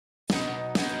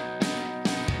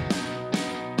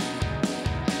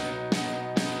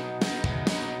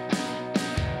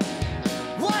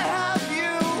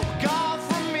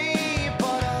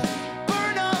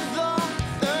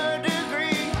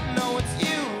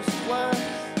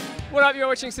What up, you're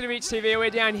watching City Beach TV. We're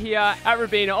down here at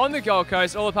Robina on the Gold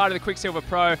Coast, all a part of the Quiksilver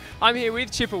Pro. I'm here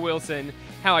with Chippa Wilson.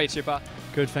 How are you, Chippa?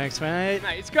 Good, thanks, mate.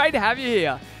 Mate, it's great to have you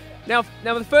here. Now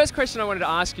the first question I wanted to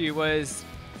ask you was,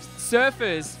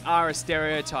 surfers are a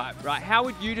stereotype, right? How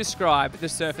would you describe the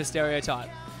surfer stereotype?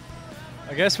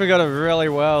 I guess we got it really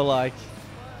well. Like,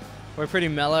 we're pretty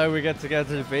mellow. We get to go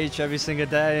to the beach every single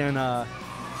day, and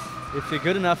if you're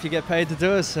good enough, you get paid to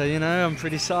do it. So, you know, I'm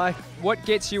pretty psyched. What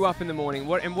gets you up in the morning?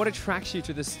 What attracts you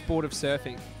to the sport of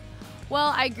surfing?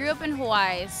 Well, I grew up in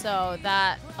Hawaii, so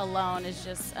that alone is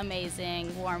just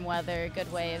amazing. Warm weather,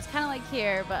 good waves, kind of like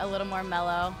here, but a little more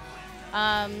mellow.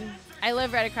 I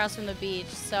live right across from the beach,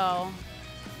 so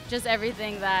just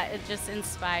everything that is just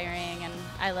inspiring, and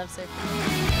I love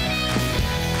surfing.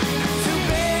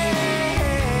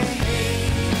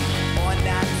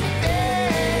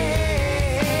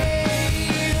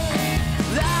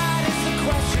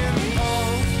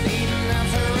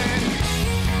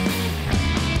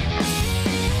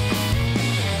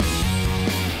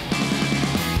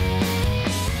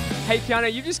 Hey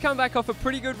Keanu, you've just come back off a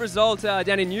pretty good result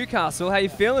down in Newcastle. How you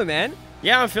feeling, man?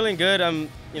 Yeah, I'm feeling good.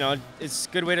 You know, it's a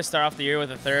good way to start off the year with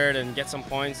a third and get some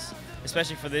points,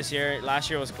 especially for this year. Last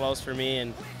year was close for me,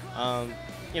 and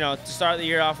you know, to start the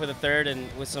year off with a third and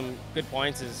with some good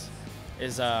points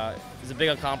is a big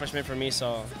accomplishment for me.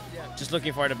 So, just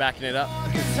looking forward to backing it up.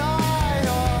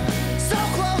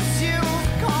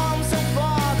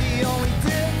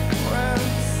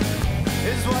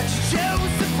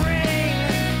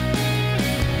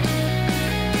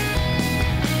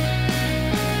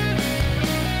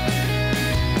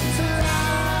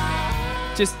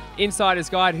 Just insider's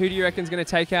guide, who do you reckon is going to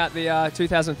take out the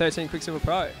 2013 Quiksilver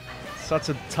Pro? Such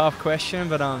a tough question,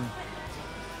 but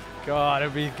God,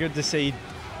 it'd be good to see,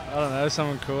 I don't know,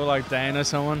 someone cool like Dane or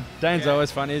someone. Dane's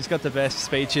always funny. He's got the best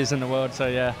speeches in the world, so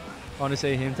yeah, I want to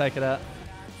see him take it out.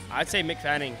 I'd say Mick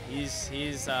Fanning. He's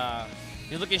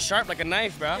looking sharp like a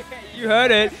knife, bro. You heard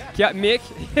it. Yeah, Mick,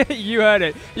 you heard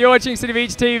it. You're watching City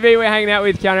Beach TV. We're hanging out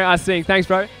with Keanu Asing. Thanks,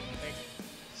 bro.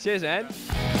 Thanks. Cheers, man.